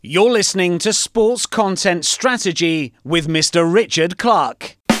You're listening to Sports Content Strategy with Mr. Richard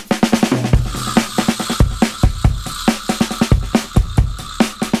Clark.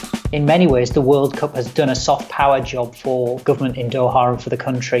 In many ways, the World Cup has done a soft power job for government in Doha and for the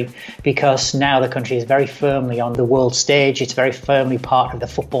country, because now the country is very firmly on the world stage. It's very firmly part of the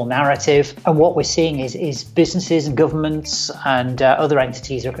football narrative. And what we're seeing is businesses and governments and other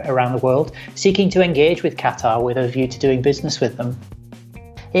entities around the world seeking to engage with Qatar with a view to doing business with them.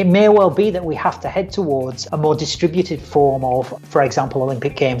 It may well be that we have to head towards a more distributed form of, for example,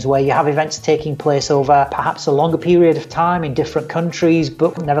 Olympic Games, where you have events taking place over perhaps a longer period of time in different countries,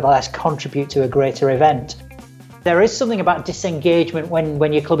 but nevertheless contribute to a greater event. There is something about disengagement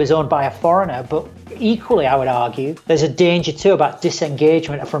when your club is owned by a foreigner, but equally, I would argue, there's a danger too about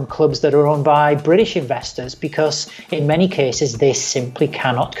disengagement from clubs that are owned by British investors, because in many cases they simply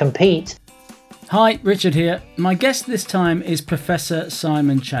cannot compete. Hi, Richard here. My guest this time is Professor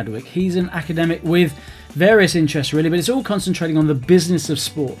Simon Chadwick. He's an academic with various interests really, but it's all concentrating on the business of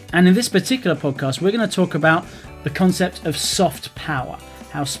sport. And in this particular podcast, we're going to talk about the concept of soft power,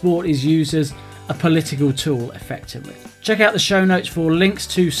 how sport is used as a political tool effectively. Check out the show notes for links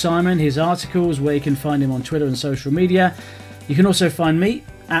to Simon, his articles, where you can find him on Twitter and social media. You can also find me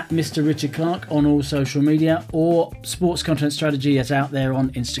at Mr. Richard Clark on all social media, or Sports Content Strategy is out there on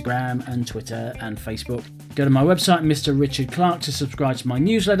Instagram and Twitter and Facebook. Go to my website, Mr. Richard Clark, to subscribe to my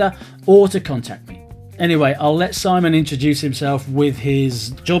newsletter or to contact me. Anyway, I'll let Simon introduce himself with his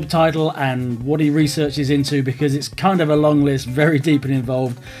job title and what he researches into, because it's kind of a long list, very deep and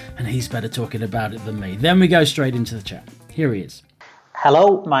involved, and he's better talking about it than me. Then we go straight into the chat. Here he is.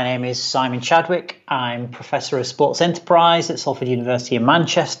 Hello, my name is Simon Chadwick. I'm Professor of Sports Enterprise at Salford University in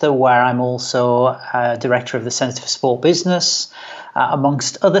Manchester, where I'm also Director of the Centre for Sport Business.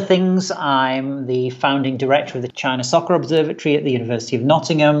 Amongst other things, I'm the founding director of the China Soccer Observatory at the University of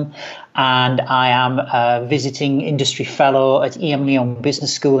Nottingham, and I am a visiting industry fellow at EM Leong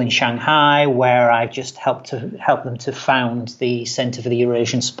Business School in Shanghai, where I've just helped them to found the Centre for the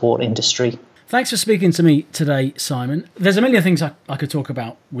Eurasian Sport Industry. Thanks for speaking to me today, Simon. There's a million things I could talk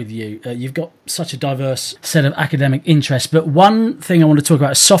about with you. You've got such a diverse set of academic interests, but one thing I want to talk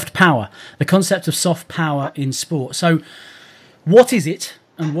about is soft power, the concept of soft power in sport. So what is it,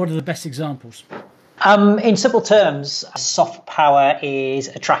 and what are the best examples? In simple terms, soft power is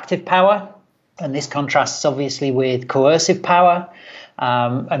attractive power, and this contrasts obviously with coercive power.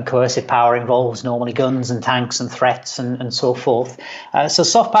 And coercive power involves normally guns and tanks and threats and so forth. So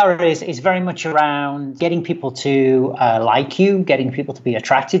soft power is very much around getting people to like you, getting people to be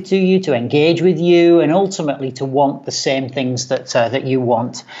attracted to you, to engage with you, and ultimately to want the same things that you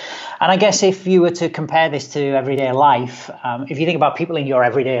want. And I guess if you were to compare this to everyday life, if you think about people in your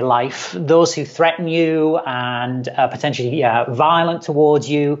everyday life, those who threaten you and potentially violent towards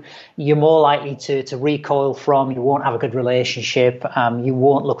you, you're more likely to recoil from. You won't have a good relationship. You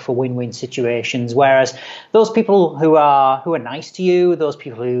won't look for win-win situations. Whereas those people who are nice to you, those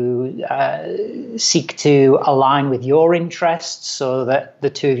people who seek to align with your interests so that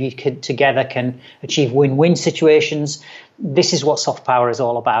the two of you together can achieve win-win situations, this is what soft power is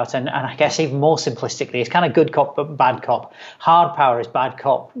all about. And I guess even more simplistically, it's kind of good cop but bad cop. Hard power is bad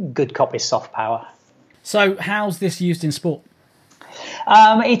cop, good cop is soft power. So how's this used in sport?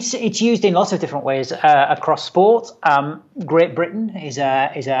 It's used in lots of different ways across sport. Great Britain is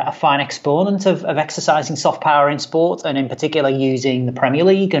a fine exponent of exercising soft power in sport, and in particular using the Premier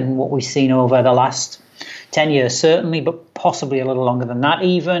League and what we've seen over the last 10 years certainly, but possibly a little longer than that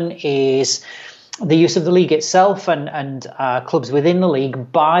even, is the use of the league itself and clubs within the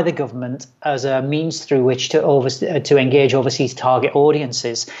league by the government as a means through which to engage overseas target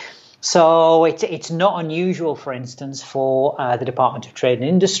audiences. So it's not unusual, for instance, for the Department of Trade and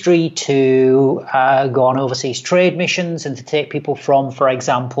Industry to go on overseas trade missions and to take people from, for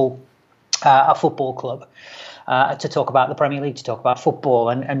example, a football club to talk about the Premier League, to talk about football.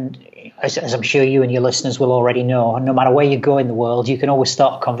 And as I'm sure you and your listeners will already know, no matter where you go in the world, you can always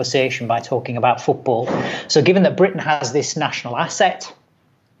start a conversation by talking about football. So given that Britain has this national asset,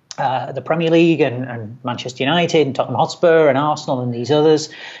 the Premier League and Manchester United and Tottenham Hotspur and Arsenal and these others,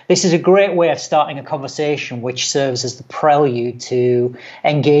 this is a great way of starting a conversation which serves as the prelude to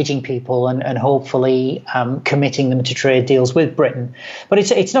engaging people and hopefully committing them to trade deals with Britain. But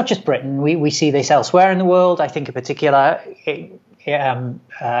it's not just Britain. We see this elsewhere in the world. I think in particular, we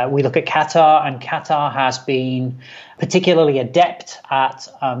look at Qatar, and Qatar has been particularly adept at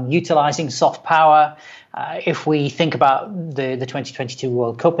utilising soft power. If we think about the 2022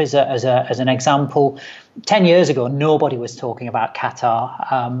 World Cup as an example, 10 years ago, nobody was talking about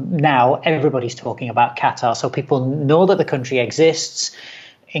Qatar. Now everybody's talking about Qatar. So people know that the country exists.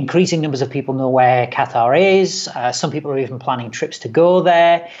 increasing numbers of people know where Qatar is. Some people are even planning trips to go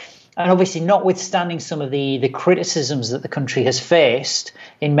there. And obviously, notwithstanding some of the criticisms that the country has faced,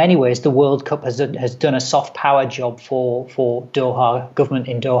 in many ways, the World Cup has done a soft power job for Doha, government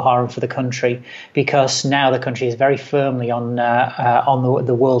in Doha, and for the country, because now the country is very firmly on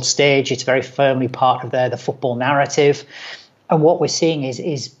the world stage. It's very firmly part of the football narrative. And what we're seeing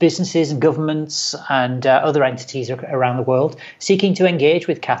is businesses and governments and other entities around the world seeking to engage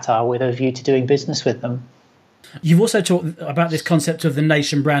with Qatar with a view to doing business with them. You've also talked about this concept of the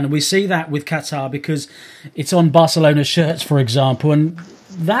nation brand, and we see that with Qatar because it's on Barcelona shirts, for example, and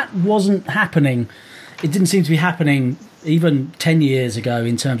that wasn't happening. It didn't seem to be happening even 10 years ago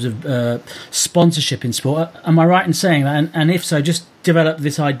in terms of sponsorship in sport. Am I right in saying that? And if so, just develop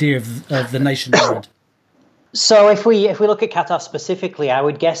this idea of the nation brand. So if we look at Qatar specifically, I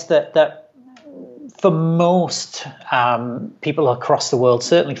would guess that for most people across the world,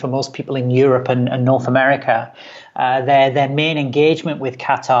 certainly for most people in Europe and North America, their main engagement with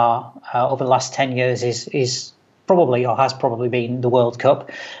Qatar over the last 10 years is probably or has probably been the World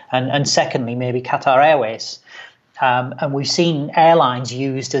Cup, and secondly maybe Qatar Airways, and we've seen airlines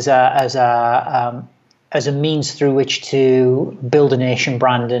used as a means through which to build a nation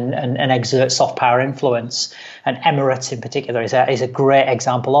brand and exert soft power influence. And Emirates in particular is a great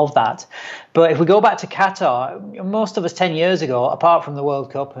example of that. But if we go back to Qatar, most of us 10 years ago, apart from the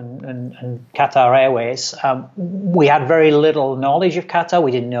World Cup and Qatar Airways, we had very little knowledge of Qatar.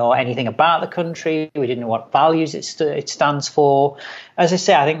 We didn't know anything about the country. We didn't know what values it stands for. As I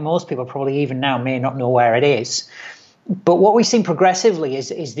say, I think most people probably even now may not know where it is. But what we've seen progressively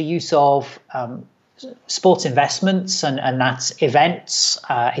is the use of sports investments, and that's events,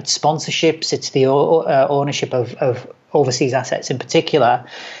 it's sponsorships, it's the ownership of overseas assets in particular,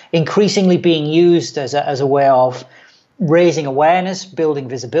 increasingly being used as a way of raising awareness, building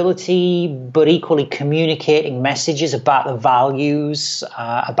visibility, but equally communicating messages about the values,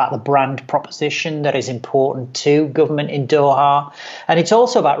 about the brand proposition that is important to government in Doha. And it's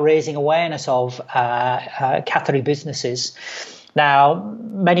also about raising awareness of Qatari businesses. Now,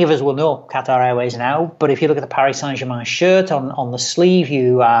 many of us will know Qatar Airways now, but if you look at the Paris Saint-Germain shirt on the sleeve,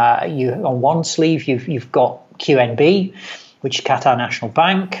 you on one sleeve you've got QNB, which is Qatar National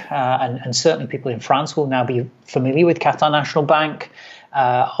Bank, and certainly people in France will now be familiar with Qatar National Bank.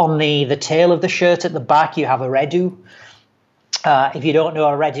 On the tail of the shirt at the back, you have Ooredoo. If you don't know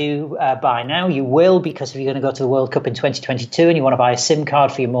Ooredoo by now, you will, because if you're going to go to the World Cup in 2022 and you want to buy a SIM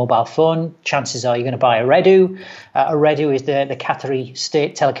card for your mobile phone, chances are you're going to buy Ooredoo. Ooredoo is the Qatari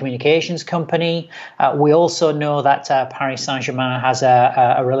state telecommunications company. We also know that Paris Saint-Germain has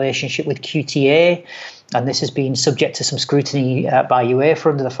a relationship with QTA, and this has been subject to some scrutiny by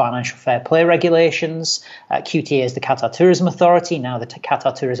UEFA under the financial fair play regulations. QTA is the Qatar Tourism Authority, now the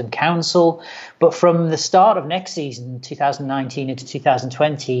Qatar Tourism Council. But from the start of next season, 2019 into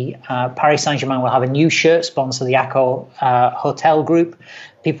 2020, Paris Saint-Germain will have a new shirt sponsor, the Accor Hotel Group.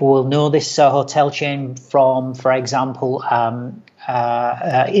 People will know this hotel chain from, for example,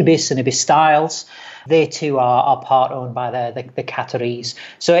 Ibis and Ibis Styles. They too are part owned by the Qataris.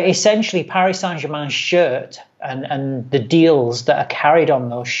 So essentially, Paris Saint-Germain's shirt and the deals that are carried on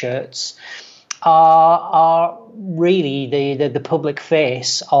those shirts are really the public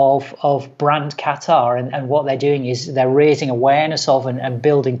face of brand Qatar, and what they're doing is they're raising awareness of and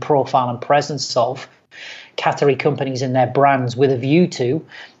building profile and presence of Qatari companies and their brands with a view to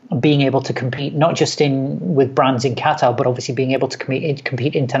being able to compete not just with brands in Qatar, but obviously being able to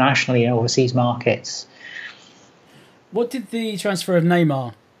compete internationally in overseas markets. What did the transfer of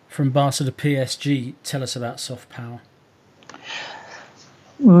Neymar from Barca to PSG tell us about soft power?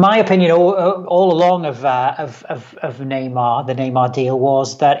 My opinion all along of Neymar, the Neymar deal,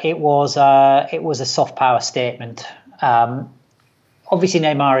 was that it was a soft power statement. Obviously,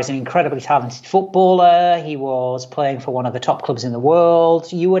 Neymar is an incredibly talented footballer. He was playing for one of the top clubs in the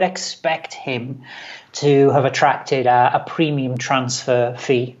world. You would expect him to have attracted a premium transfer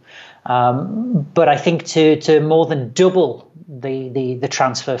fee. But I think to more than double the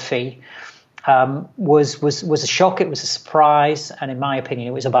transfer fee was a shock. It was a surprise. And in my opinion,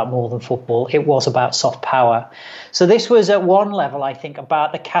 it was about more than football. It was about soft power. So this was at one level, I think,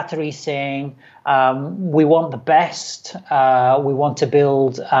 about the Qataris saying, we want the best. We want to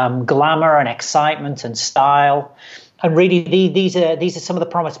build glamour and excitement and style. And really, these are some of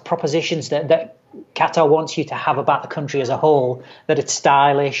the propositions that Qatar wants you to have about the country as a whole, that it's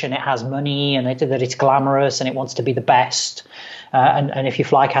stylish and it has money and that it's glamorous and it wants to be the best. And if you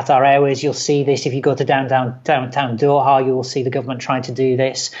fly Qatar Airways, you'll see this. If you go to downtown Doha, you will see the government trying to do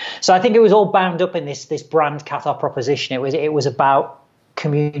this. So I think it was all bound up in this brand Qatar proposition. It was about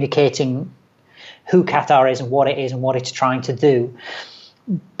communicating who Qatar is and what it's trying to do.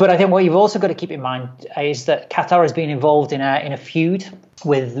 But I think what you've also got to keep in mind is that Qatar has been involved in a feud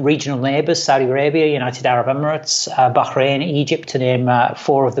with regional neighbours, Saudi Arabia, United Arab Emirates, Bahrain, Egypt, to name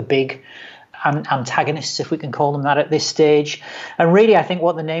four of the big antagonists, if we can call them that, at this stage. And really, I think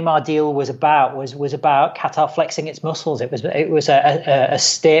what the Neymar deal was about was about Qatar flexing its muscles. It was a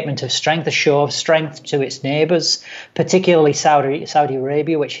statement of strength, a show of strength to its neighbours, particularly Saudi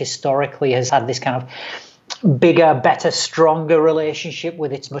Arabia, which historically has had this kind of bigger, better, stronger relationship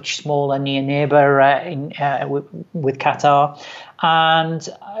with its much smaller near neighbour with Qatar. And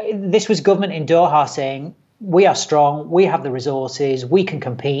this was government in Doha saying, we are strong, we have the resources, we can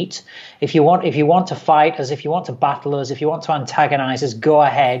compete. If you want to fight us, if you want to battle us, if you want to antagonise us, go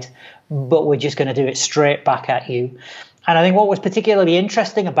ahead, but we're just going to do it straight back at you. And I think what was particularly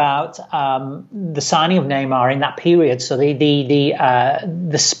interesting about the signing of Neymar in that period, so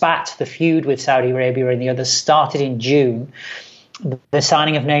the spat, the feud with Saudi Arabia and the others started in June. The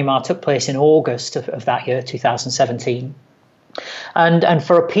signing of Neymar took place in August of that year, 2017. And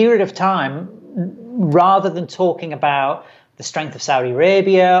for a period of time, rather than talking about the strength of Saudi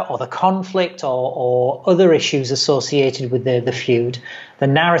Arabia or the conflict or other issues associated with the feud, the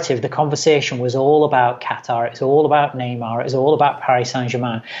narrative, the conversation was all about Qatar. It's all about Neymar. It's all about Paris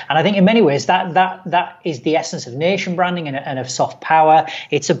Saint-Germain. And I think in many ways that is the essence of nation branding and of soft power.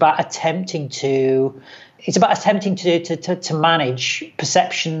 It's about attempting to manage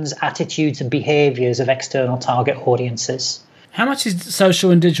perceptions, attitudes, and behaviours of external target audiences. How much is social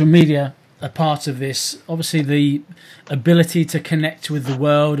and digital media a part of this? Obviously, the ability to connect with the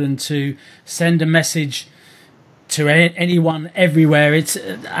world and to send a message to anyone everywhere. It's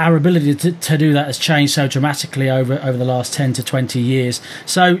our ability to do that has changed so dramatically over the last 10 to 20 years.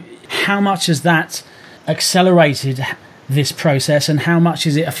 So how much has that accelerated this process, and how much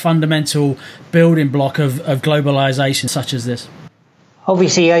is it a fundamental building block of globalization such as this?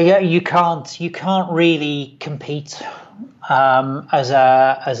 Obviously, you can't really compete as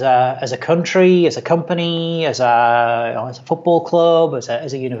a country, as a company, as a football club,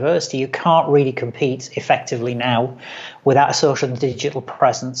 as a university. You can't really compete effectively now without a social and digital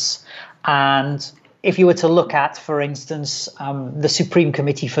presence. And if you were to look at, for instance, the Supreme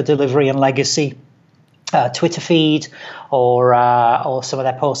Committee for Delivery and Legacy Twitter feed or some of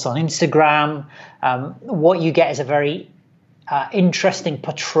their posts on Instagram, what you get is a very interesting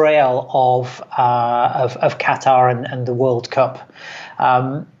portrayal of Qatar and the World Cup.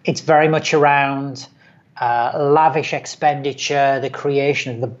 It's very much around lavish expenditure, the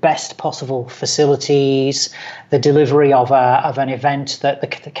creation of the best possible facilities, the delivery of an event that the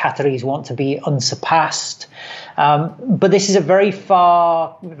Qataris want to be unsurpassed. But this is a very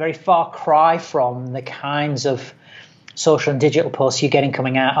far cry from the kinds of social and digital posts you're getting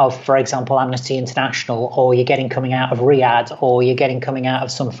coming out of, for example, Amnesty International, or you're getting coming out of Riyadh, or you're getting coming out of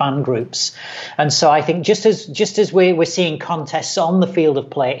some fan groups. And so I think just as we're seeing contests on the field of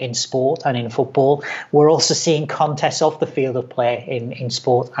play in sport and in football, we're also seeing contests off the field of play in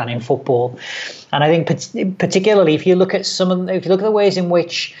sport and in football. And I think particularly if you look at the ways in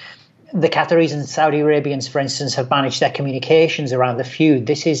which the Qataris and Saudi Arabians, for instance, have managed their communications around the feud,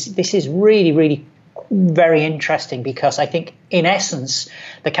 this is really, really very interesting, because I think in essence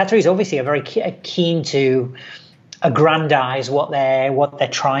the Qataris obviously are very keen to aggrandize what they're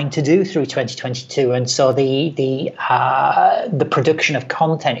trying to do through 2022, and so the production of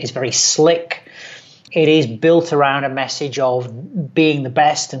content is very slick. It is built around a message of being the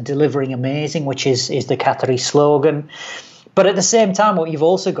best and delivering amazing, which is the Qatari slogan. But at the same time, what you've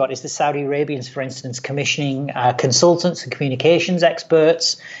also got is the Saudi Arabians, for instance, commissioning consultants and communications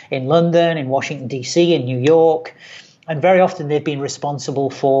experts in London, in Washington, D.C., in New York. And very often they've been responsible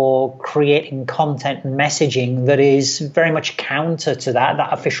for creating content and messaging that is very much counter to that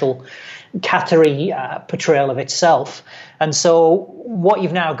official Qatari portrayal of itself. And so what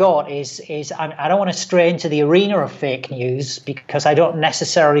you've now got is I don't want to stray into the arena of fake news, because I don't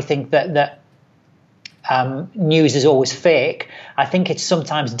necessarily think that news is always fake. I think it's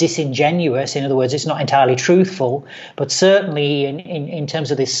sometimes disingenuous. In other words, it's not entirely truthful. But certainly in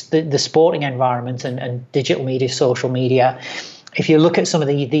terms of the sporting environment and digital media, social media, if you look at some of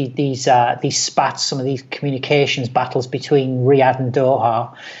these spats, some of these communications battles between Riyadh and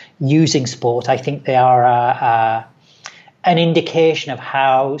Doha using sport, I think they are an indication of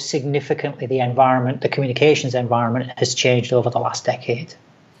how significantly the communications environment has changed over the last decade.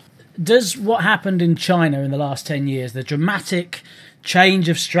 Does what happened in China in the last 10 years, the dramatic change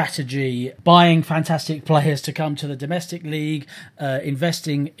of strategy, buying fantastic players to come to the domestic league,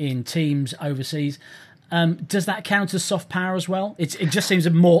 investing in teams overseas, Does that count as soft power as well? It just seems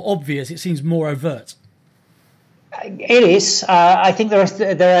more obvious. It seems more overt. It is. I think there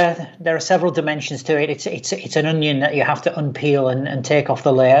are several dimensions to it. It's an onion that you have to unpeel and take off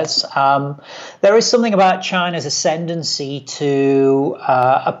the layers. There is something about China's ascendancy to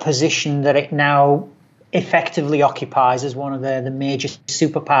a position that it now effectively occupies as one of the major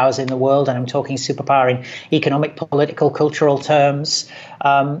superpowers in the world, and I'm talking superpower in economic, political, cultural terms.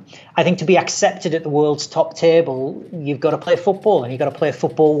 I think to be accepted at the world's top table, you've got to play football, and you've got to play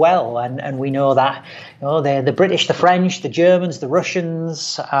football well. And we know that the British, the French, the Germans, the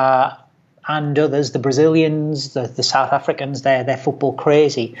Russians, and others, the Brazilians, the South Africans, they're football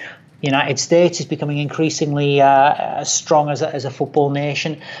crazy. United States is becoming increasingly strong as a football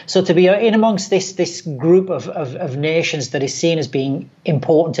nation. So to be in amongst this group of nations that is seen as being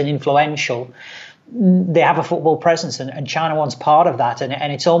important and influential, they have a football presence, and China wants part of that.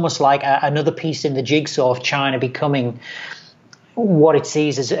 And it's almost like another piece in the jigsaw of China becoming what it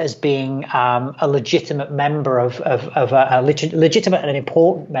sees as being a legitimate member of a legitimate and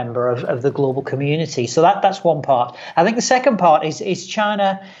important member of the global community. So that's one part. I think the second part is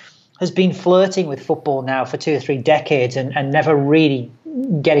China has been flirting with football now for 2 or 3 decades and never really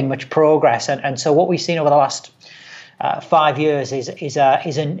getting much progress. And so what we've seen over the last 5 years is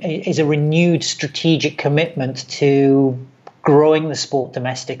a renewed strategic commitment to growing the sport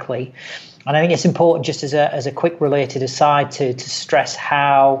domestically. And I think it's important, just as a quick related aside, to stress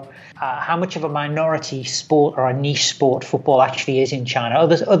how much of a minority sport or a niche sport football actually is in China.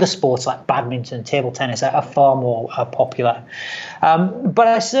 Other sports like badminton and table tennis are far more popular. But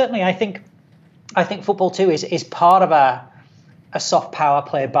I think football too is part of a soft power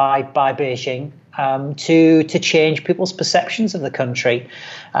play by Beijing to change people's perceptions of the country.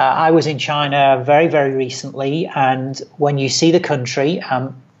 I was in China very, very recently, and when you see the country,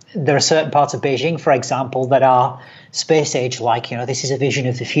 there are certain parts of Beijing, for example, that are space age like. This is a vision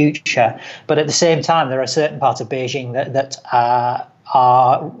of the future. But at the same time, there are certain parts of Beijing that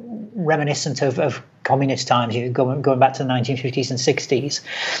are reminiscent of communist times, going back to the 1950s and 60s.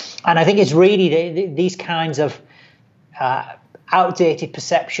 And I think it's really these kinds of outdated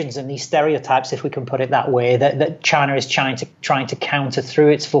perceptions and these stereotypes, if we can put it that way, that China is trying to counter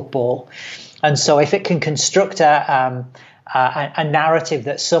through its football. And so if it can construct a narrative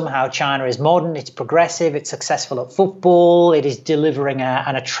that somehow China is modern, it's progressive, it's successful at football, it is delivering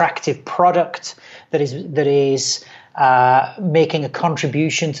an attractive product that is making a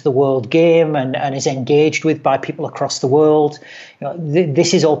contribution to the world game and is engaged with by people across the world.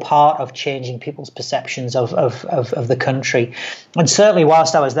 This is all part of changing people's perceptions of the country. And certainly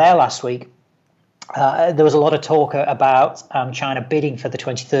whilst I was there last week, there was a lot of talk about China bidding for the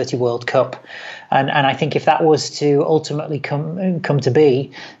 2030 World Cup. And I think if that was to ultimately come to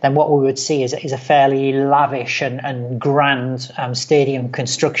be, then what we would see is a fairly lavish and grand stadium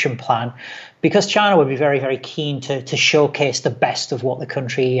construction plan, because China would be very, very keen to showcase the best of what the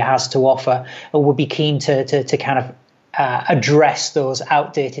country has to offer, or would be keen to kind of address those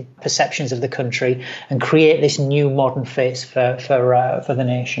outdated perceptions of the country and create this new modern face for the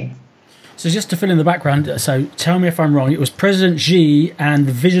nation. So just to fill in the background, so tell me if I'm wrong, it was President Xi and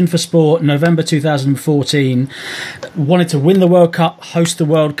the Vision for Sport, November 2014, wanted to win the World Cup, host the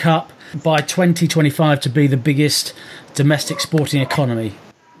World Cup, by 2025 to be the biggest domestic sporting economy.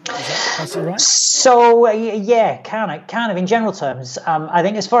 Is that right? So yeah, kind of in general terms. I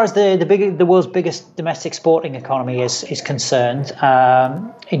think as far as the world's biggest domestic sporting economy is concerned,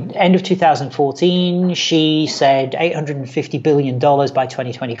 in end of 2014, she said $850 billion by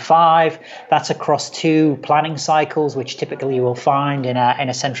 2025. That's across 2 planning cycles, which typically you will find in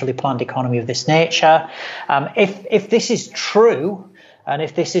a centrally planned economy of this nature. If this is true, and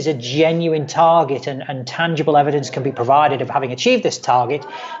if this is a genuine target and tangible evidence can be provided of having achieved this target,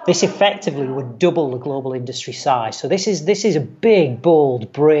 this effectively would double the global industry size. So this is a big,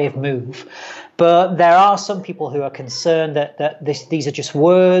 bold, brave move. But there are some people who are concerned that these are just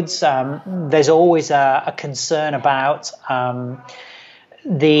words. There's always a concern about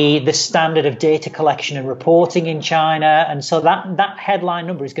the standard of data collection and reporting in China. And so that headline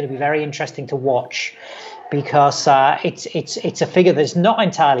number is going to be very interesting to watch, because it's a figure that's not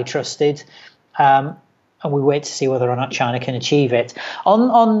entirely trusted, and we wait to see whether or not China can achieve it.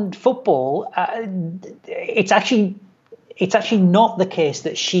 On football, it's actually not the case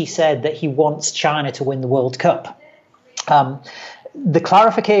that Xi said that he wants China to win the World Cup. The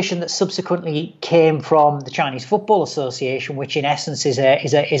clarification that subsequently came from the Chinese Football Association, which in essence is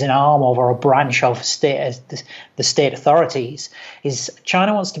an arm of or a branch of the state authorities, is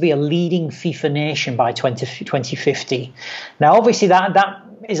China wants to be a leading FIFA nation by 2050. Now, obviously, that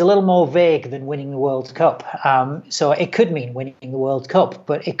is a little more vague than winning the World Cup. So it could mean winning the World Cup,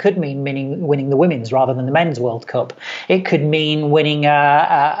 but it could mean winning the women's rather than the men's World Cup. It could mean winning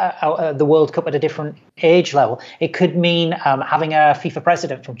the World Cup at a different age level. It could mean having a FIFA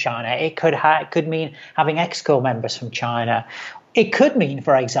president from China. It could mean having EXCO members from China. It could mean,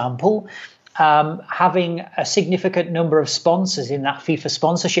 for example, having a significant number of sponsors in that FIFA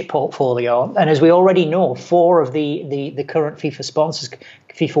sponsorship portfolio. And as we already know, 4 of the current FIFA sponsors,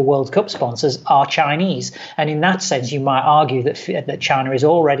 FIFA World Cup sponsors, are Chinese. And in that sense, you might argue that China is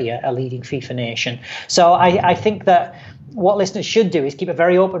already a leading FIFA nation. So I think that what listeners should do is keep a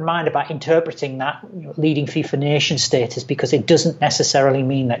very open mind about interpreting that leading FIFA nation status, because it doesn't necessarily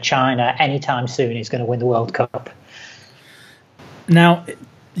mean that China anytime soon is going to win the World Cup. Now,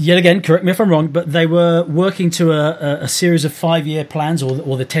 yet again, correct me if I'm wrong, but they were working to a series of 5-year plans,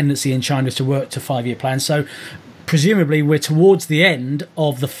 or the tendency in China is to work to 5-year plans. So presumably we're towards the end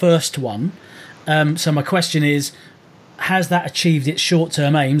of the first one. So my question is, has that achieved its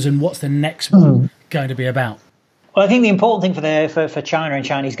short-term aims, and what's the next one going to be about? Well, I think the important thing for China and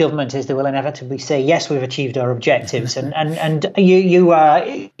Chinese government is they will inevitably say, yes, we've achieved our objectives. And you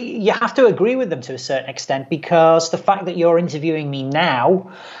have to agree with them to a certain extent, because the fact that you're interviewing me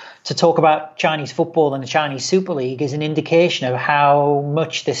now to talk about Chinese football and the Chinese Super League is an indication of how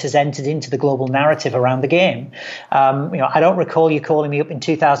much this has entered into the global narrative around the game. I don't recall you calling me up in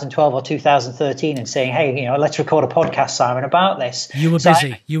 2012 or 2013 and saying, hey, let's record a podcast, Simon, about this. You were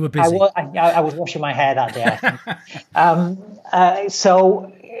busy. You were busy. I was washing my hair that day, I think.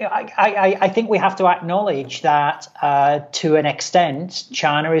 So I think we have to acknowledge that to an extent,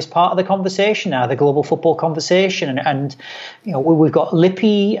 China is part of the conversation now, the global football conversation. And we've got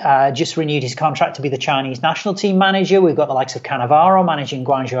Lippi just renewed his contract to be the Chinese national team manager. We've got the likes of Cannavaro managing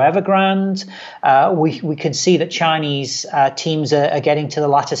Guangzhou Evergrande. We can see that Chinese teams are getting to the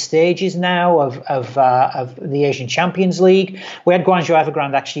latter stages now of the Asian Champions League. We had Guangzhou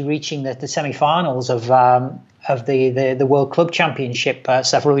Evergrande actually reaching the semi-finals of the World Club Championship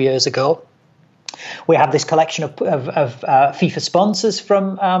several years ago. We have this collection of FIFA sponsors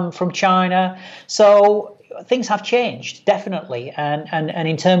from China. So things have changed, definitely. And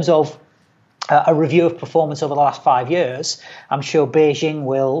in terms of a review of performance over the last 5 years, I'm sure Beijing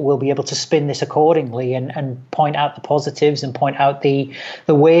will be able to spin this accordingly and point out the positives and point out the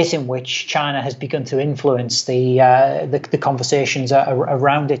ways in which China has begun to influence the conversations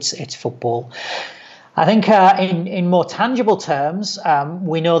around its football. I think in more tangible terms,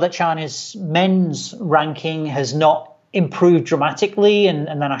 we know that China's men's ranking has not improved dramatically, and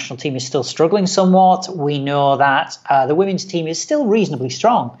the national team is still struggling somewhat. We know that the women's team is still reasonably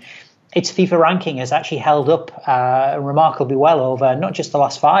strong. Its FIFA ranking has actually held up remarkably well over not just the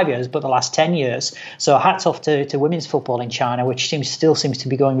last 5 years, but the last 10 years. So hats off to women's football in China, which still seems to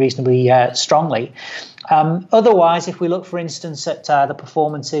be going reasonably strongly. Otherwise, if we look, for instance, at the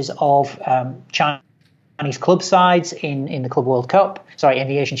performances of Chinese club sides in the Club World Cup, in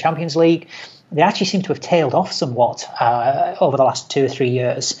the Asian Champions League, they actually seem to have tailed off somewhat over the last 2 or 3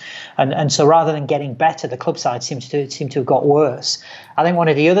 years. And so rather than getting better, the club side seem to have got worse. I think one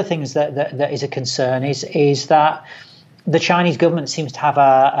of the other things that is a concern is that the Chinese government seems to have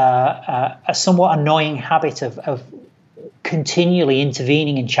a somewhat annoying habit of continually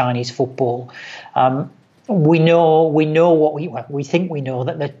intervening in Chinese football. We think we know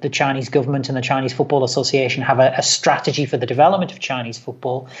that the Chinese government and the Chinese Football Association have a strategy for the development of Chinese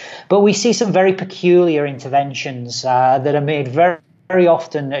football, but we see some very peculiar interventions that are made very, very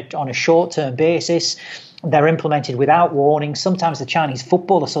often on a short-term basis. They're implemented without warning. Sometimes the Chinese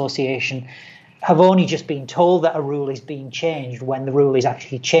Football Association have only just been told that a rule is being changed when the rule is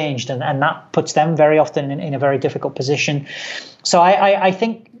actually changed, and that puts them very often in a very difficult position. So I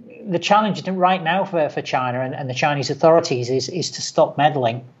think the challenge right now for China and the Chinese authorities is to stop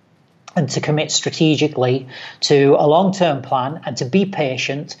meddling and to commit strategically to a long-term plan and to be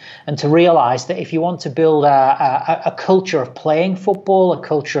patient and to realize that if you want to build a culture of playing football, a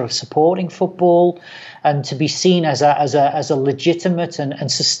culture of supporting football, and to be seen as a legitimate and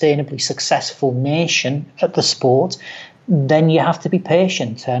sustainably successful nation at the sport, then you have to be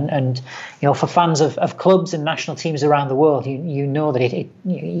patient. And for fans of clubs and national teams around the world, you know that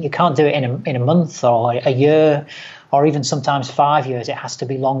you can't do it in a month or a year or even sometimes 5 years. It has to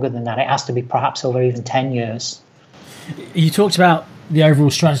be longer than that. It has to be perhaps over even 10 years. You talked about the overall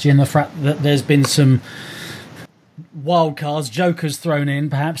strategy and the fact that there's been some wild cards, jokers thrown in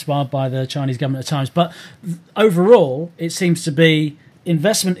perhaps by the Chinese government at times. But overall, it seems to be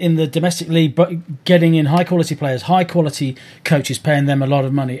investment in the domestic league, but getting in high quality players, high quality coaches, paying them a lot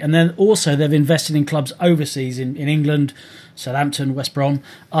of money. And then also they've invested in clubs overseas in England, Southampton, West Brom,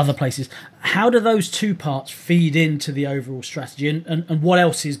 other places. How do those two parts feed into the overall strategy, and what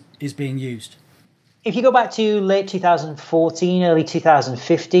else is being used? If you go back to late 2014, early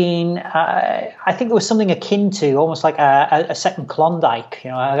 2015, I think there was something akin to almost like a second Klondike,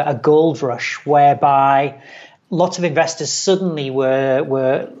 a gold rush, whereby lots of investors suddenly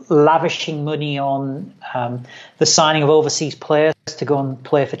were lavishing money on the signing of overseas players to go and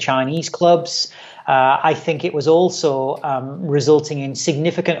play for Chinese clubs. I think it was also resulting in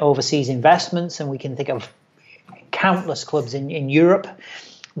significant overseas investments, and we can think of countless clubs in Europe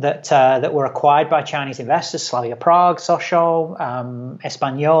that were acquired by Chinese investors: Slavia Prague, Sochaux,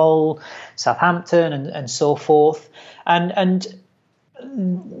 Espanyol, Southampton, and so forth. And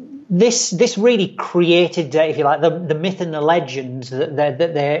this really created, if you like, the myth and the legend that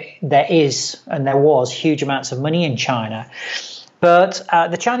there is and there was huge amounts of money in China. But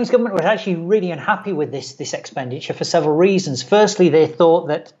the Chinese government was actually really unhappy with this expenditure for several reasons. Firstly, they thought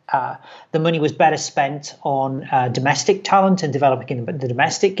that the money was better spent on domestic talent and developing the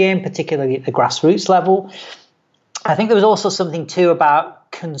domestic game, particularly at the grassroots level. I think there was also something too about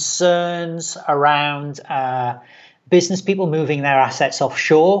concerns around business people moving their assets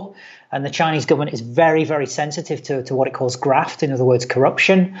offshore. And the Chinese government is very, very sensitive to what it calls graft, in other words,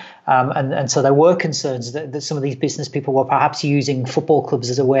 corruption. And so there were concerns that some of these business people were perhaps using football clubs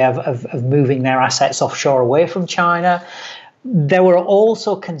as a way of moving their assets offshore away from China. There were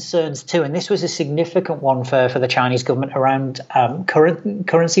also concerns too, and this was a significant one for the Chinese government, around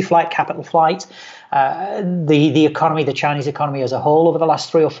currency flight, capital flight. The economy, the Chinese economy as a whole, over the last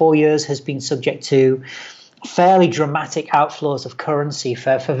 3 or 4 years has been subject to fairly dramatic outflows of currency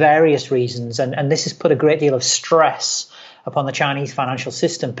for various reasons. And this has put a great deal of stress upon the Chinese financial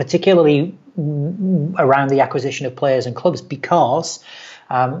system, particularly around the acquisition of players and clubs, because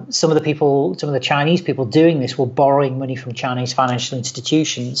some of the Chinese people doing this were borrowing money from Chinese financial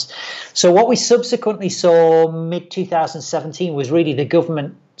institutions. So what we subsequently saw mid-2017 was really the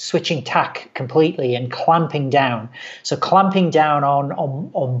government switching tack completely and clamping down. So clamping down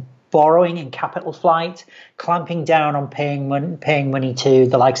on borrowing and capital flight, clamping down on paying money to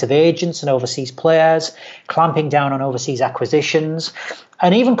the likes of agents and overseas players, clamping down on overseas acquisitions,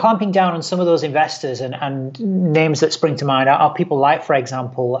 and even clamping down on some of those investors. And names that spring to mind are people like, for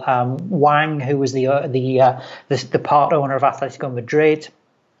example, Wang, who was the part owner of Atletico Madrid.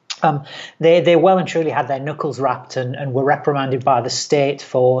 They well and truly had their knuckles rapped and were reprimanded by the state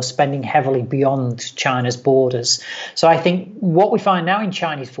for spending heavily beyond China's borders. So I think what we find now in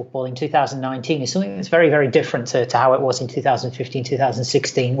Chinese football in 2019 is something that's very, very different to how it was in 2015,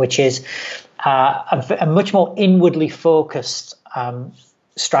 2016, which is a much more inwardly focused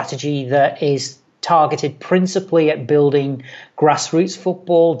strategy that is targeted principally at building grassroots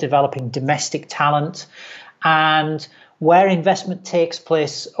football, developing domestic talent, and where investment takes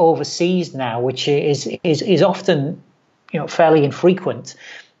place overseas now, which is often, fairly infrequent.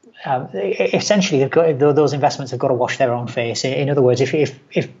 Essentially, those investments have got to wash their own face. In other words,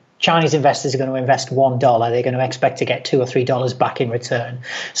 if Chinese investors are going to invest $1, they're going to expect to get $2 or $3 back in return.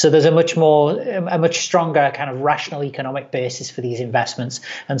 So there's a much stronger kind of rational economic basis for these investments,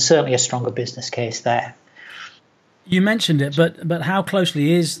 and certainly a stronger business case there. You mentioned it, but how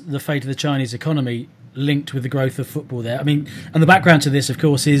closely is the fate of the Chinese economy linked with the growth of football there? I mean, and the background to this, of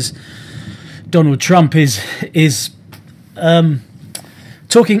course, is Donald Trump is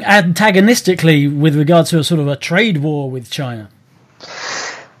talking antagonistically with regard to a sort of a trade war with China.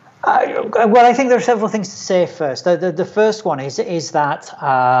 Well, I think there are several things to say first. The first one is that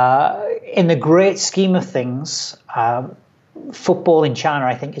in the great scheme of things, football in China,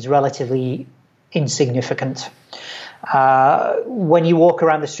 I think, is relatively insignificant. When you walk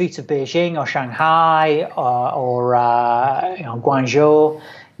around the streets of Beijing or Shanghai or Guangzhou,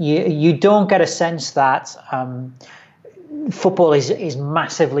 you don't get a sense that football is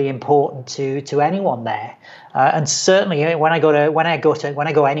massively important to anyone there. And certainly when I go anywhere, when I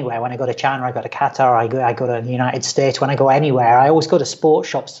go to China, I go to Qatar, I go to the United States, when I go anywhere, I always go to sports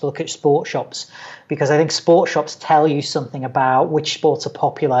shops to look at sports shops, because I think sports shops tell you something about which sports are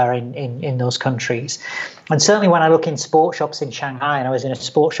popular in those countries. And certainly when I look in sports shops in Shanghai, and I was in a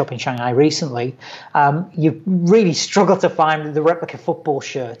sports shop in Shanghai recently, you really struggle to find the replica football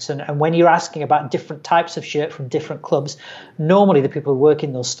shirts. And when you're asking about different types of shirt from different clubs, normally the people who work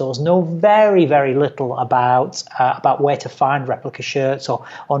in those stores know very, very little about where to find replica shirts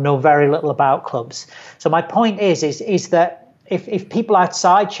or know very little about clubs. So my point is that if people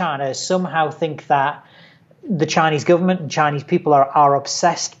outside China somehow think that the Chinese government and Chinese people are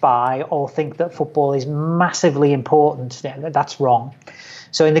obsessed by or think that football is massively important. That's wrong.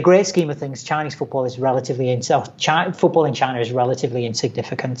 So in the great scheme of things, Chinese football is football in China is relatively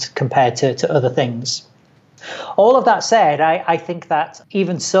insignificant compared to other things. All of that said, I think that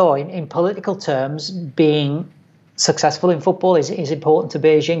even so, in political terms, being successful in football is important to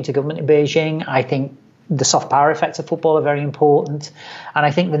Beijing, to government in Beijing. I think the soft power effects of football are very important. And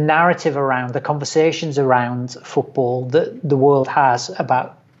I think the narrative around, the conversations around football that the world has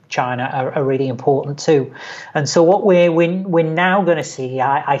about China are really important too. And so what we're now going to see,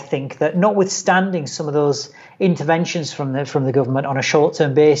 I think that notwithstanding some of those interventions from the government on a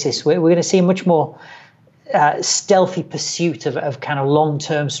short-term basis, we're going to see a much more stealthy pursuit of kind of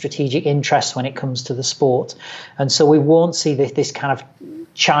long-term strategic interests when it comes to the sport. And so we won't see this kind of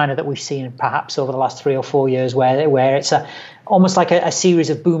China that we've seen perhaps over the last 3 or 4 years, where it's almost like a series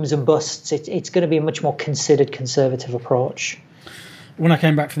of booms and busts. It's going to be a much more considered, conservative approach. When I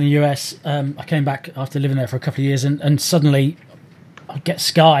came back from the US, I came back after living there for a couple of years, and suddenly I get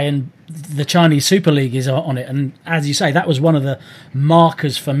Sky and the Chinese Super League is on it. And as you say, that was one of the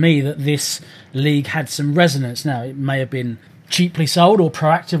markers for me that this league had some resonance. Now, it may have been cheaply sold or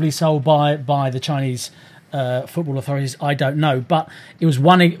proactively sold by the Chinese football authorities, I don't know, but it was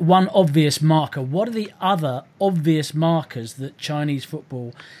one obvious marker. What are the other obvious markers that Chinese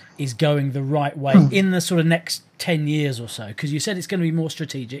football is going the right way in the sort of next 10 years or so? Because you said it's going to be more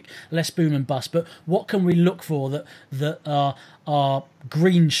strategic, less boom and bust, but what can we look for that are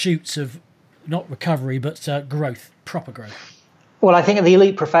green shoots of not recovery but growth, proper growth? Well, I think at the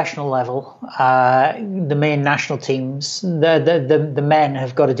elite professional level, the main national teams, the men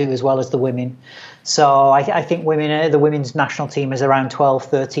have got to do as well as the women. So I think the women's national team is around 12,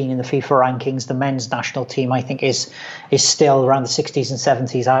 13 in the FIFA rankings. The men's national team, I think, is still around the 60s and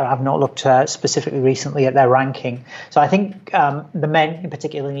 70s. I've not looked specifically recently at their ranking. So I think the men in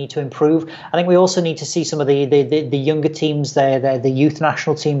particular need to improve. I think we also need to see some of the younger teams, the youth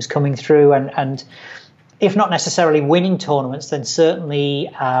national teams coming through and if not necessarily winning tournaments, then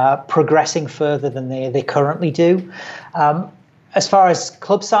certainly progressing further than they currently do. As far as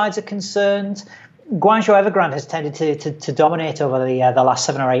club sides are concerned, Guangzhou Evergrande has tended to dominate over the last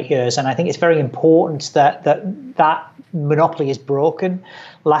 7 or 8 years, and I think it's very important that monopoly is broken.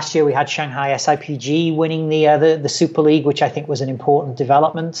 Last year we had Shanghai SIPG winning the Super League, which I think was an important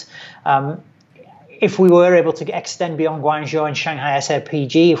development. If we were able to extend beyond Guangzhou and Shanghai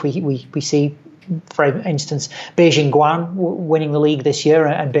SIPG, if we see, for instance, Beijing Guan winning the league this year,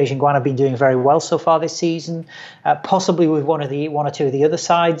 and Beijing Guan have been doing very well so far this season, possibly with one or two of the other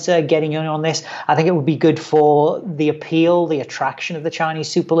sides getting in on this. I think it would be good for the appeal, the attraction of the Chinese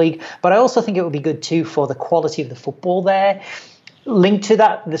Super League, but I also think it would be good too for the quality of the football there. Linked to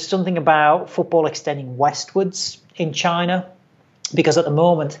that, there's something about football extending westwards in China, because at the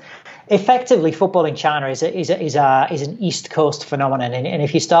moment, effectively, football in China is an East Coast phenomenon. And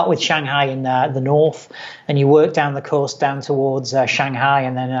if you start with Shanghai in the north and you work down the coast down towards Shanghai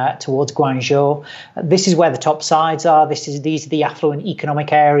and then towards Guangzhou, this is where the top sides are. These are the affluent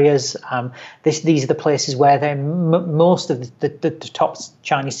economic areas. These are the places where most of the top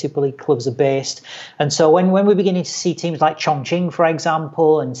Chinese Super League clubs are based. And so when we're beginning to see teams like Chongqing, for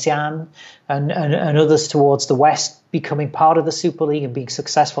example, and Xi'an and others towards the west becoming part of the Super League and being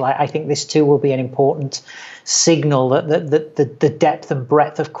successful, I think this too will be an important signal that the depth and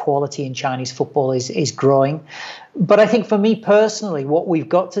breadth of quality in Chinese football is growing. But I think for me personally, what we've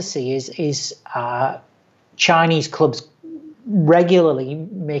got to see is Chinese clubs regularly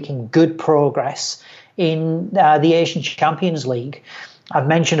making good progress in the Asian Champions League. I've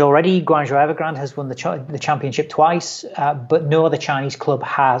mentioned already Guangzhou Evergrande has won the championship twice, but no other Chinese club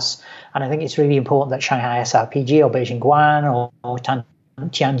has. And I think it's really important that Shanghai SRPG or Beijing Guan or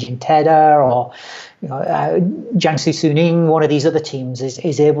Tianjin Teda or Jiangsu Suning, one of these other teams,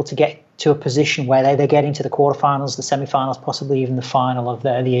 is able to get to a position where they're getting to the quarterfinals, the semifinals, possibly even the final of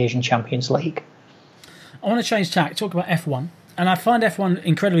the Asian Champions League. I want to change tack, talk about F1. And I find F1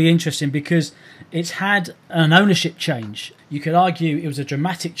 incredibly interesting because it's had an ownership change. You could argue it was a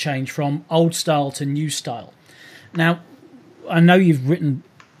dramatic change from old style to new style. Now, I know you've written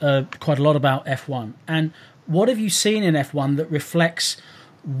quite a lot about F1. And what have you seen in F1 that reflects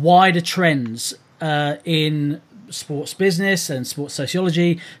wider trends in sports business and sports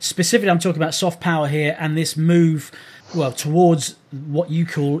sociology? Specifically, I'm talking about soft power here and this move, towards what you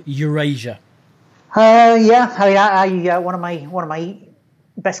call Eurasia. One of my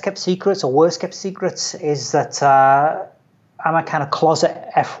best kept secrets or worst kept secrets is that I'm a kind of closet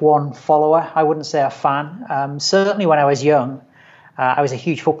F1 follower. I wouldn't say a fan. Certainly when I was young, I was a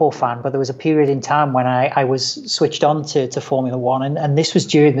huge football fan, but there was a period in time when I was switched on to Formula One, and this was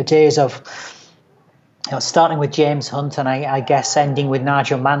during the days of, starting with James Hunt, and I guess ending with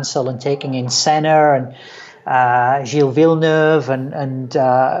Nigel Mansell and taking in Senna and Gilles Villeneuve and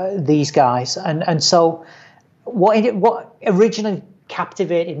these guys, and so what originally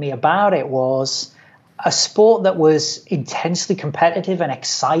captivated me about it was a sport that was intensely competitive and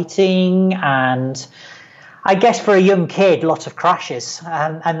exciting, and I guess for a young kid, lots of crashes,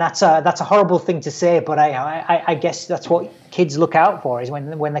 and that's a horrible thing to say, but I guess that's what kids look out for, is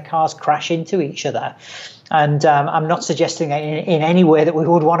when the cars crash into each other. And I'm not suggesting in any way that we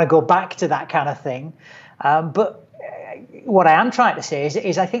would want to go back to that kind of thing, but what I am trying to say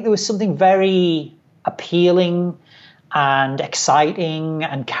is I think there was something very appealing and exciting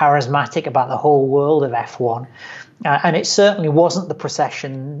and charismatic about the whole world of F1. And it certainly wasn't the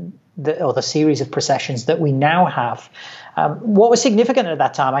procession or the series of processions that we now have. What was significant at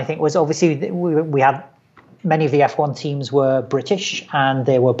that time, I think, was obviously we had many of the F1 teams were British and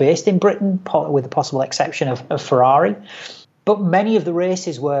they were based in Britain, with the possible exception of Ferrari. But many of the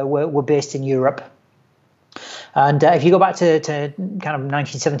races were based in Europe. And if you go back to kind of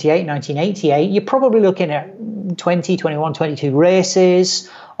 1978, 1988, you're probably looking at 20, 21, 22 races,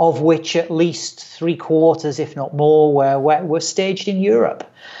 of which at least 3/4, if not more, were staged in Europe.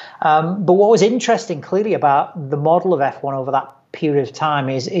 But what was interesting, clearly, about the model of F1 over that period of time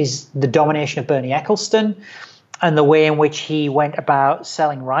is the domination of Bernie Ecclestone and the way in which he went about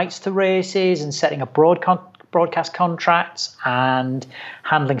selling rights to races and setting up broadcast contracts and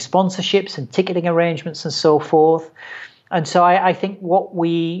handling sponsorships and ticketing arrangements and so forth. And so I think what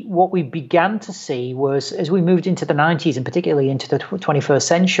we began to see was, as we moved into the 90s and particularly into the 21st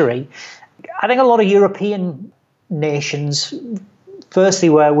century, I think a lot of European nations, firstly,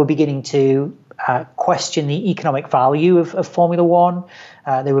 were beginning to question the economic value of Formula One.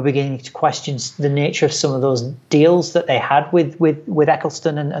 They were beginning to question the nature of some of those deals that they had with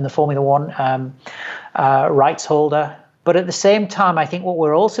Ecclestone and the Formula One rights holder. But at the same time, I think what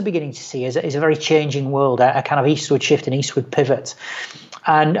we're also beginning to see is a very changing world, a kind of eastward shift and eastward pivot.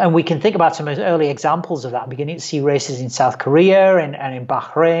 And we can think about some early examples of that, beginning to see races in South Korea and in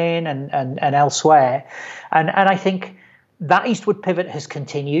Bahrain and elsewhere. And I think that eastward pivot has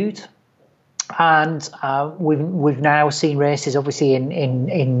continued. And we've now seen races, obviously,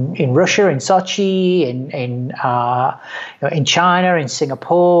 in Russia, in Sochi, in China, in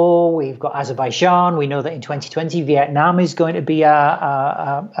Singapore. We've got Azerbaijan. We know that in 2020, Vietnam is going to be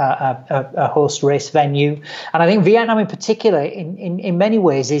a host race venue. And I think Vietnam, in particular, in many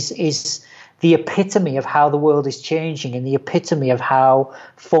ways, is the epitome of how the world is changing and the epitome of how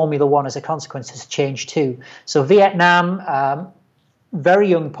Formula One, as a consequence, has changed too. So Vietnam. Very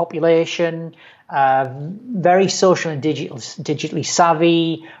young population, very social and digitally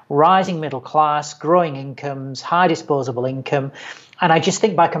savvy, rising middle class, growing incomes, high disposable income. And I just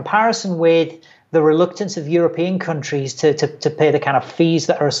think by comparison with the reluctance of European countries to pay the kind of fees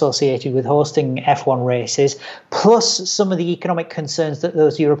that are associated with hosting F1 races, plus some of the economic concerns that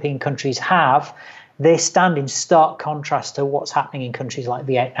those European countries have, they stand in stark contrast to what's happening in countries like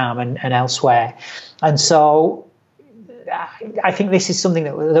Vietnam and elsewhere. And so I think this is something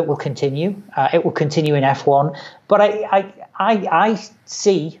that will continue. It will continue in F1, but I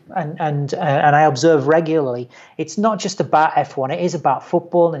see and I observe regularly. It's not just about F1. It is about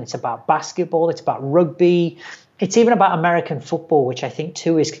football, and it's about basketball. It's about rugby. It's even about American football, which I think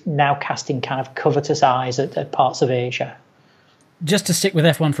too is now casting kind of covetous eyes at parts of Asia. Just to stick with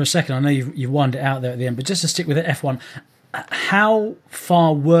F1 for a second, I know you've wound it out there at the end, but just to stick with F1, how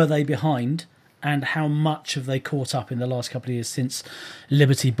far were they behind? And how much have they caught up in the last couple of years since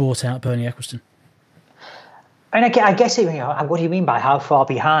Liberty bought out Bernie Ecclestone? And I guess, what do you mean by how far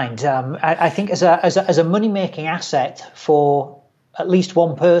behind? I think as a money-making asset for at least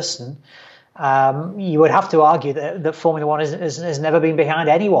one person, you would have to argue that Formula One has never been behind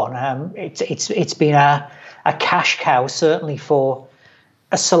anyone. It's been a cash cow, certainly for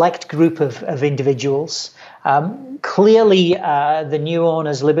a select group of individuals. Clearly, the new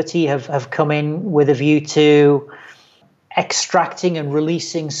owners, Liberty, have come in with a view to extracting and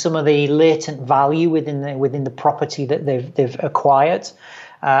releasing some of the latent value within the property that they've acquired.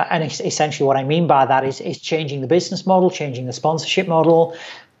 And essentially, what I mean by that is changing the business model, changing the sponsorship model.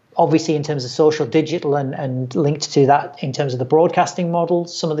 Obviously, in terms of social, digital, and linked to that, in terms of the broadcasting model,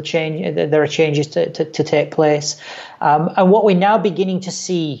 there are changes to take place. And what we're now beginning to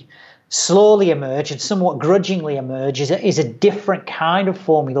see slowly emerge and somewhat grudgingly emerge is a different kind of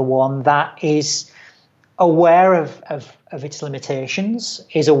Formula One that is aware of its limitations,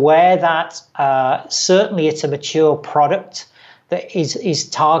 is aware that certainly it's a mature product that is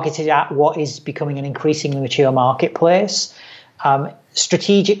targeted at what is becoming an increasingly mature marketplace.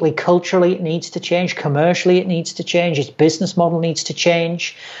 Strategically, culturally, it needs to change. Commercially, it needs to change. Its business model needs to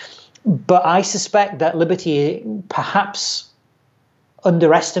change. But I suspect that Liberty perhaps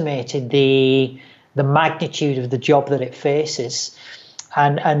underestimated the magnitude of the job that it faces.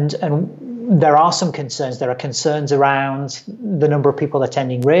 And there are some concerns. There are concerns around the number of people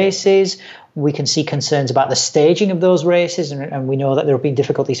attending races. We can see concerns about the staging of those races, and we know that there have been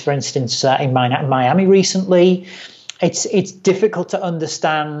difficulties, for instance, in Miami recently. It's difficult to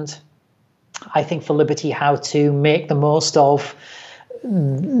understand, I think, for Liberty, how to make the most of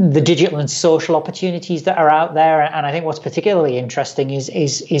the digital and social opportunities that are out there. And I think what's particularly interesting is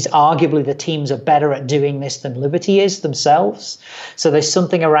arguably the teams are better at doing this than Liberty is themselves. So there's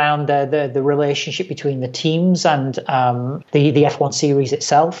something around the relationship between the teams and the F1 series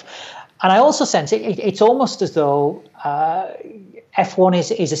itself. And I also sense it's almost as though F1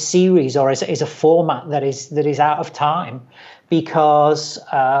 is a series or is a format that is out of time, because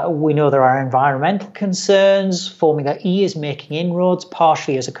we know there are environmental concerns. Formula E is making inroads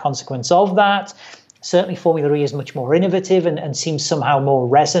partially as a consequence of that. Certainly Formula E is much more innovative and seems somehow more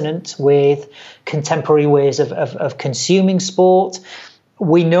resonant with contemporary ways of consuming sport.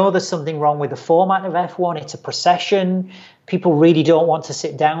 We know there's something wrong with the format of F1. It's a procession. People really don't want to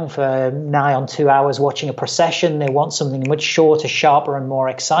sit down for nigh on 2 hours watching a procession. They want something much shorter, sharper, and more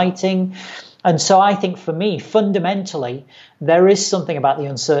exciting. And so I think for me, fundamentally, there is something about the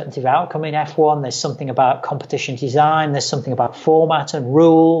uncertainty of outcome in F1. There's something about competition design. There's something about format and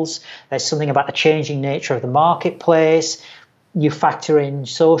rules. There's something about the changing nature of the marketplace. You factor in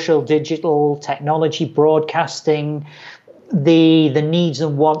social, digital, technology, broadcasting, the needs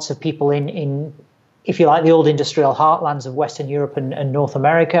and wants of people in, if you like, the old industrial heartlands of Western Europe and North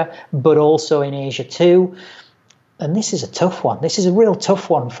America, but also in Asia too. And this is a tough one. This is a real tough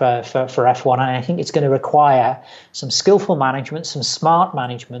one for F1. And I think it's going to require some skillful management, some smart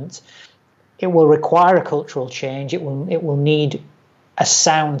management. It will require a cultural change. It will need a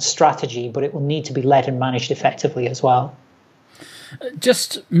sound strategy, but it will need to be led and managed effectively as well.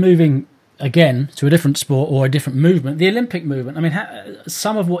 Just moving again to a different sport or a different movement, the Olympic movement. I mean,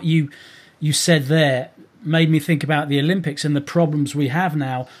 some of what you said there made me think about the Olympics and the problems we have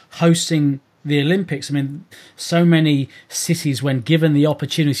now hosting the Olympics. I mean, so many cities, when given the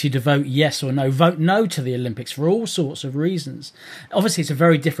opportunity to vote yes or no, vote no to the Olympics for all sorts of reasons. Obviously, it's a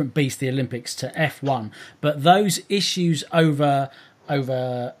very different beast, the Olympics, to F1. But those issues over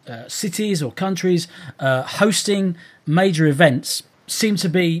cities or countries hosting major events seem to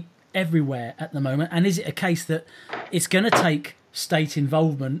be everywhere at the moment. And is it a case that it's going to take state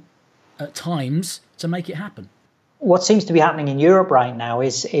involvement at times to make it happen? What seems to be happening in Europe right now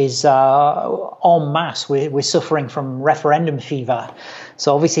is en masse. We're suffering from referendum fever.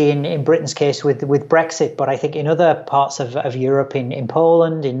 So obviously in Britain's case with Brexit, but I think in other parts of Europe, in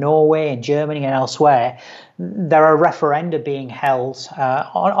Poland, in Norway, in Germany and elsewhere, there are referenda being held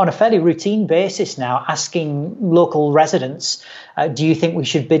on a fairly routine basis now, asking local residents, do you think we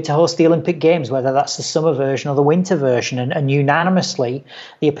should bid to host the Olympic Games, whether that's the summer version or the winter version? And unanimously,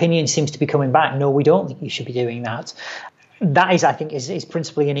 the opinion seems to be coming back, no, we don't think you should be doing that. That is, I think, is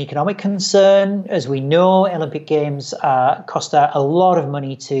principally an economic concern. As we know, Olympic Games cost a lot of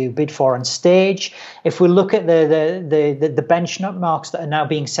money to bid for and stage. If we look at the benchmarks that are now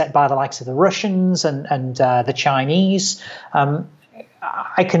being set by the likes of the Russians and the Chinese,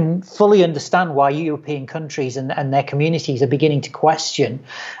 I can fully understand why European countries and their communities are beginning to question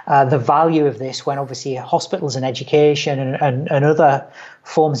the value of this, when obviously hospitals and education and other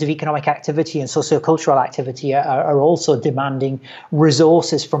forms of economic activity and sociocultural activity are also demanding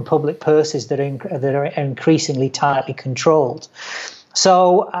resources from public purses that are increasingly tightly controlled.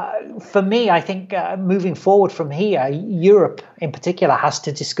 So for me, I think moving forward from here, Europe in particular has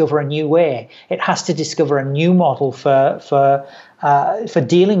to discover a new way. It has to discover a new model for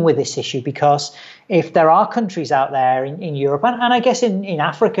dealing with this issue, because if there are countries out there in Europe and I guess in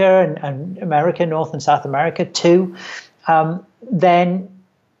Africa and America, North and South America too, then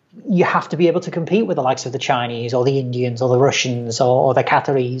you have to be able to compete with the likes of the Chinese or the Indians or the Russians or the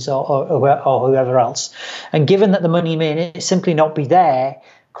Qataris or whoever else. And given that the money may simply not be there,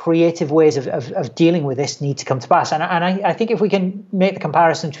 creative ways of dealing with this need to come to pass. And I think if we can make the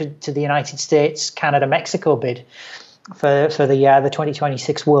comparison to the United States, Canada, Mexico bid for the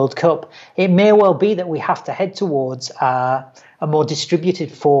 2026 World Cup, it may well be that we have to head towards a more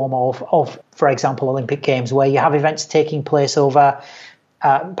distributed form of, for example, Olympic Games, where you have events taking place over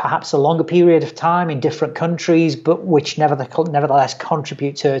perhaps a longer period of time in different countries, but which nevertheless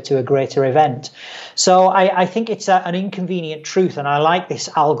contribute to a greater event. So I think it's an inconvenient truth, and I like this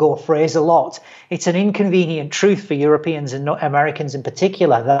Al Gore phrase a lot. It's an inconvenient truth for Europeans and Americans in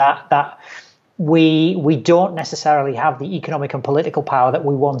particular that we don't necessarily have the economic and political power that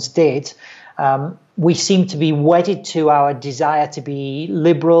we once did. We seem to be wedded to our desire to be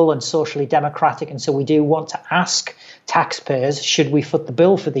liberal and socially democratic, and so we do want to ask taxpayers, should we foot the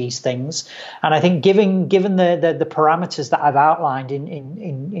bill for these things? And I think given the parameters that I've outlined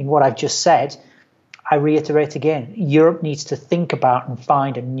in what I've just said, I reiterate again, Europe needs to think about and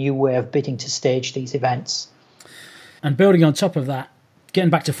find a new way of bidding to stage these events. And building on top of that,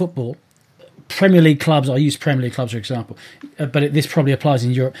 getting back to football, Premier League clubs, I'll use Premier League clubs for example, but this probably applies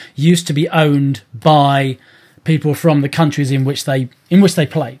in Europe, used to be owned by people from the countries in which they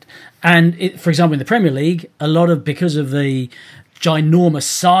played. And for example, in the Premier League, because of the ginormous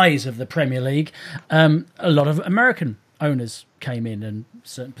size of the Premier League, a lot of American owners came in, and a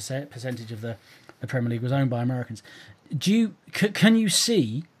certain percentage of the Premier League was owned by Americans. Can you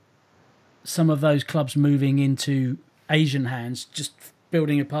see some of those clubs moving into Asian hands, just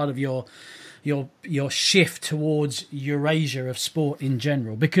building a part of your shift towards Eurasia of sport in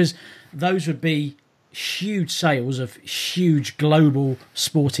general? Because those would be huge sales of huge global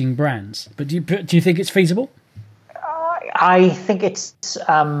sporting brands. But do you think it's feasible? I think it's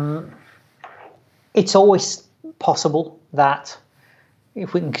always possible that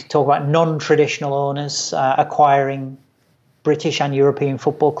if we can talk about non-traditional owners acquiring British and European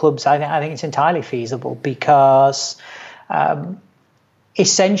football clubs, I think it's entirely feasible, because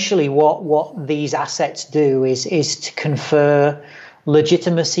essentially what these assets do is to confer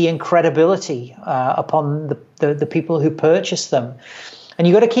legitimacy and credibility upon the people who purchase them. And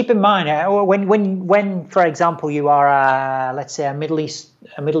you've got to keep in mind when for example, you are let's say a Middle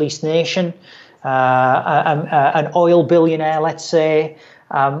East nation, an oil billionaire, let's say.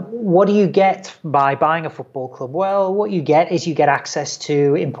 What do you get by buying a football club? Well, what you get is you get access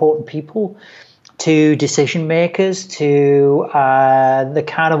to important people, to decision makers, to the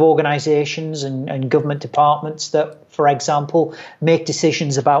kind of organizations and government departments that, for example, make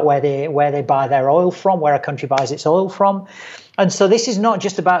decisions about where they buy their oil from, where a country buys its oil from. And so this is not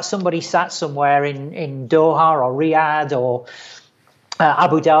just about somebody sat somewhere in Doha or Riyadh or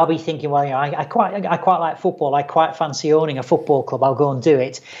Abu Dhabi thinking, well, I quite like football. I quite fancy owning a football club. I'll go and do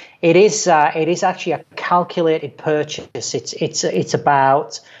it. It is actually a calculated purchase. It's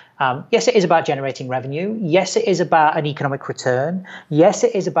about yes, it is about generating revenue. Yes, it is about an economic return. Yes,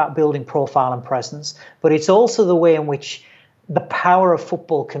 it is about building profile and presence. But it's also the way in which the power of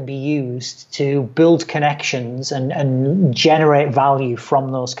football can be used to build connections and generate value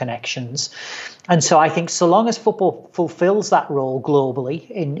from those connections. And so I think so long as football fulfills that role globally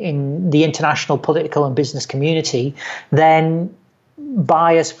in the international political and business community, then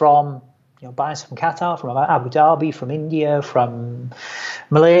buyers from Qatar, from Abu Dhabi, from India, from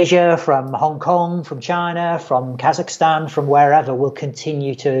Malaysia, from Hong Kong, from China, from Kazakhstan, from wherever will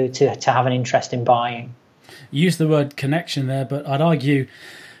continue to have an interest in buying. You used the word connection there, but I'd argue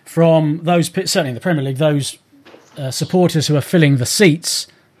from those, certainly in the Premier League, those supporters who are filling the seats,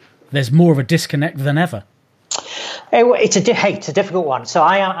 there's more of a disconnect than ever. It's a difficult one. So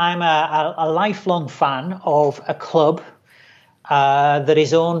I'm a lifelong fan of a club that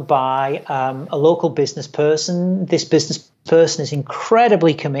is owned by a local business person. This business person is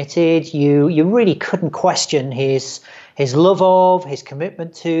incredibly committed. You really couldn't question his love of, his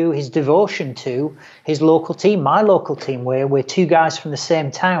commitment to, his devotion to his local team, my local team. We're two guys from the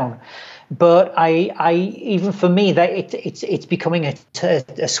same town. But I even for me, that it's becoming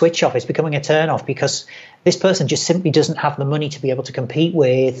a switch off. It's becoming a turn off, because this person just simply doesn't have the money to be able to compete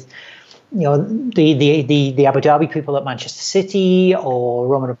with, the Abu Dhabi people at Manchester City, or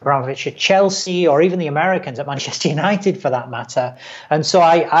Roman Abramovich at Chelsea, or even the Americans at Manchester United for that matter. And so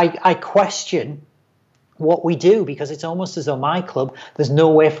I question what we do, because it's almost as though my club, there's no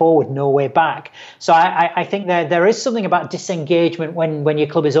way forward, no way back. So I think there is something about disengagement when your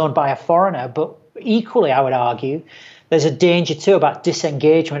club is owned by a foreigner, but equally I would argue there's a danger too about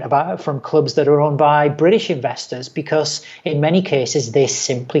disengagement from clubs that are owned by British investors, because in many cases they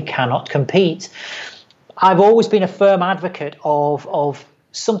simply cannot compete. I've always been a firm advocate of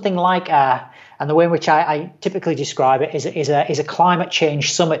something like and the way in which I typically describe it is a climate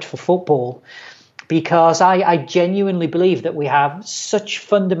change summit for football. Because I genuinely believe that we have such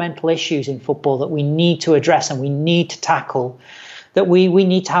fundamental issues in football that we need to address and we need to tackle, that we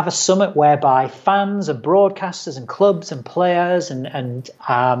need to have a summit whereby fans and broadcasters and clubs and players and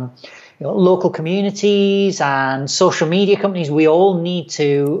local communities and social media companies, we all need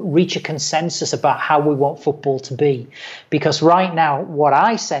to reach a consensus about how we want football to be. Because right now, what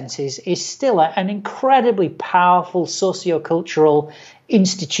I sense is still an incredibly powerful socio-cultural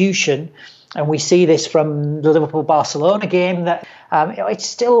institution. And we see this from the Liverpool-Barcelona game, that it's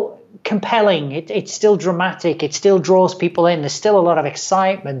still compelling, it's still dramatic, it still draws people in. There's still a lot of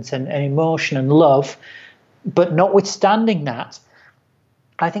excitement and emotion and love. But notwithstanding that,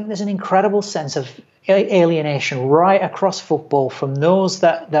 I think there's an incredible sense of alienation right across football from those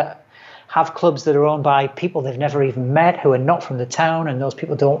that have clubs that are owned by people they've never even met, who are not from the town, and those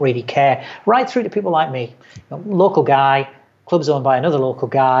people don't really care, right through to people like me, local guy, club's owned by another local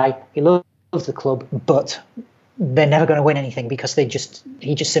guy, he loves the club, but they're never going to win anything because he just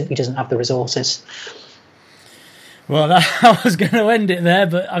simply doesn't have the resources. Well, I was going to end it there,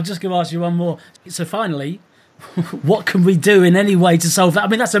 but I'm just going to ask you one more. So finally, what can we do in any way to solve that? I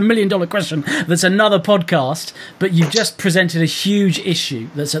mean, that's $1 million question. That's another podcast, but you've just presented a huge issue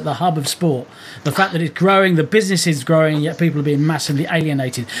that's at the hub of sport. The fact that it's growing, the business is growing, yet people are being massively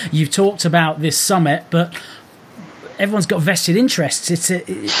alienated. You've talked about this summit, but everyone's got vested interests. They're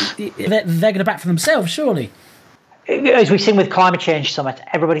going to back for themselves, surely. As we've seen with Climate Change Summit,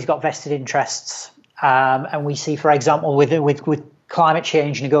 everybody's got vested interests. And we see, for example, with climate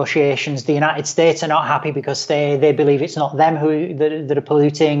change negotiations, the United States are not happy because they believe it's not them that are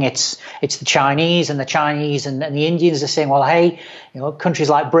polluting, it's the Chinese, and the Indians are saying, well, hey, countries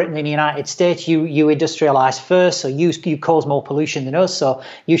like Britain and the United States, you industrialize first, so you cause more pollution than us, so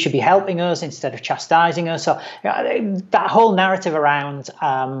you should be helping us instead of chastising us. So that whole narrative around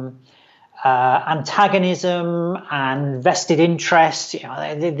antagonism and vested interest,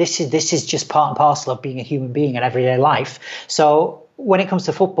 this is just part and parcel of being a human being in everyday life. So when it comes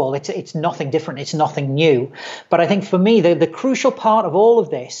to football, it's nothing different, it's nothing new. But I think for me, the crucial part of all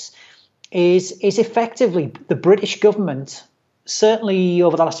of this is effectively the British government, certainly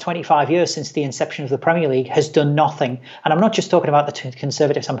over the last 25 years since the inception of the Premier League, has done nothing. And I'm not just talking about the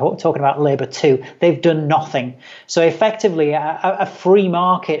Conservatives, I'm talking about Labour too. They've done nothing. So effectively, a free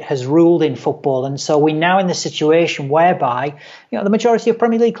market has ruled in football. And so we're now in the situation whereby the majority of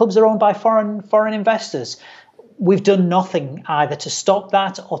Premier League clubs are owned by foreign investors. We've done nothing either to stop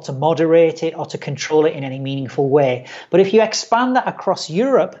that or to moderate it or to control it in any meaningful way. But if you expand that across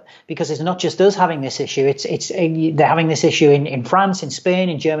Europe, because it's not just us having this issue, they're having this issue in France, in Spain,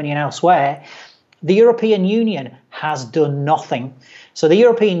 in Germany and elsewhere, the European Union has done nothing. So the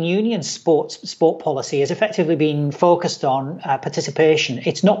European Union sport policy has effectively been focused on participation.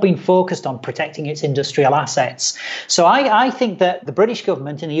 It's not been focused on protecting its industrial assets. So I think that the British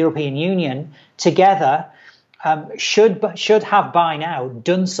government and the European Union together should have by now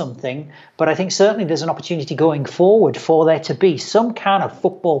done something, but I think certainly there's an opportunity going forward for there to be some kind of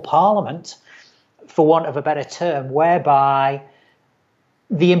football parliament, for want of a better term, whereby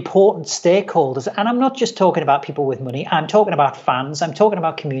the important stakeholders, and I'm not just talking about people with money, I'm talking about fans, I'm talking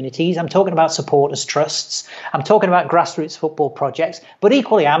about communities, I'm talking about supporters trusts, I'm talking about grassroots football projects, but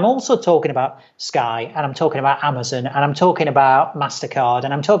equally I'm also talking about Sky, and I'm talking about Amazon, and I'm talking about MasterCard,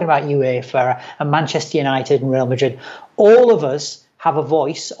 and I'm talking about UEFA and Manchester United and Real Madrid. All of us have a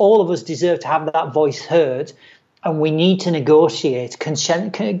voice, all of us deserve to have that voice heard, and we need to negotiate,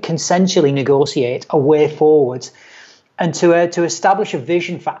 consensually negotiate a way forward, and to establish a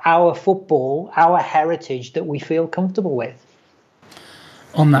vision for our football, our heritage that we feel comfortable with.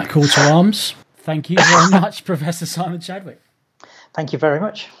 On that call to arms, thank you very much, Professor Simon Chadwick. Thank you very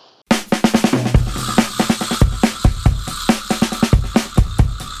much.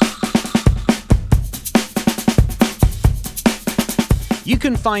 You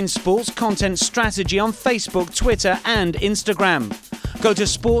can find Sports Content Strategy on Facebook, Twitter and Instagram. Go to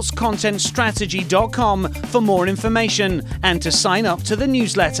sportscontentstrategy.com for more information and to sign up to the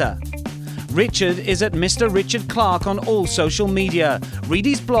newsletter. Richard is at Mr. Richard Clark on all social media. Read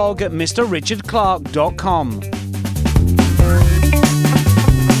his blog at mrrichardclark.com.